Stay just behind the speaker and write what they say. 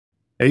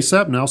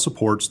ASAP now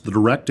supports the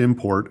direct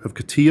import of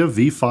CATIA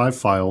V5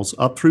 files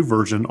up through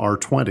version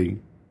R20.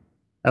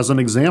 As an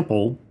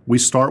example, we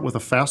start with a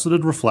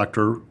faceted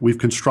reflector we've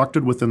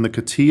constructed within the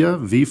CATIA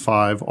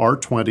V5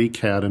 R20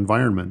 CAD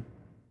environment.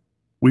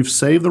 We've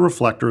saved the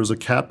reflector as a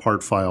CAD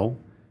part file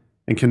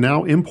and can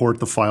now import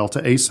the file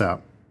to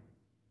ASAP.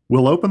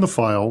 We'll open the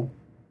file,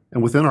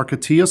 and within our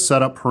CATIA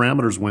Setup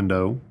Parameters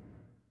window,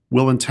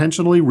 we'll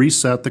intentionally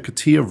reset the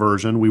CATIA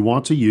version we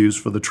want to use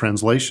for the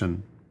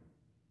translation.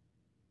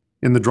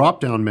 In the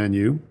drop-down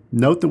menu,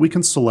 note that we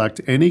can select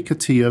any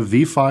CATIA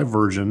V5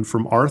 version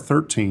from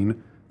R13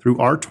 through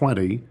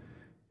R20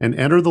 and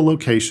enter the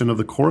location of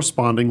the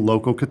corresponding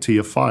local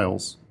CATIA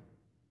files.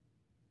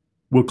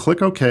 We'll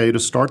click OK to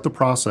start the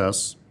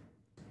process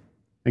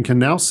and can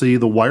now see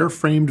the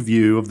wireframed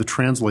view of the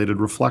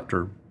translated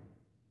reflector.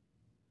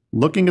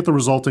 Looking at the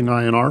resulting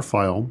INR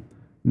file,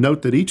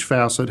 note that each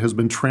facet has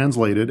been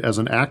translated as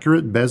an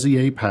accurate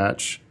Bezier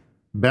patch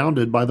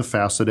bounded by the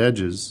facet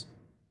edges.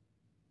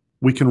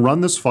 We can run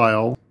this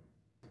file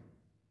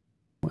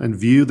and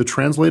view the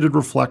translated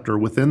reflector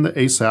within the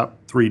ASAP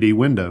 3D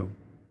window.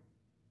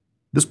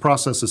 This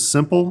process is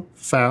simple,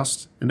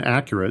 fast, and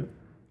accurate,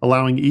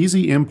 allowing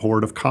easy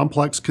import of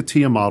complex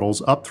CATIA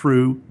models up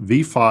through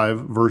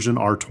V5 version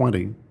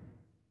R20.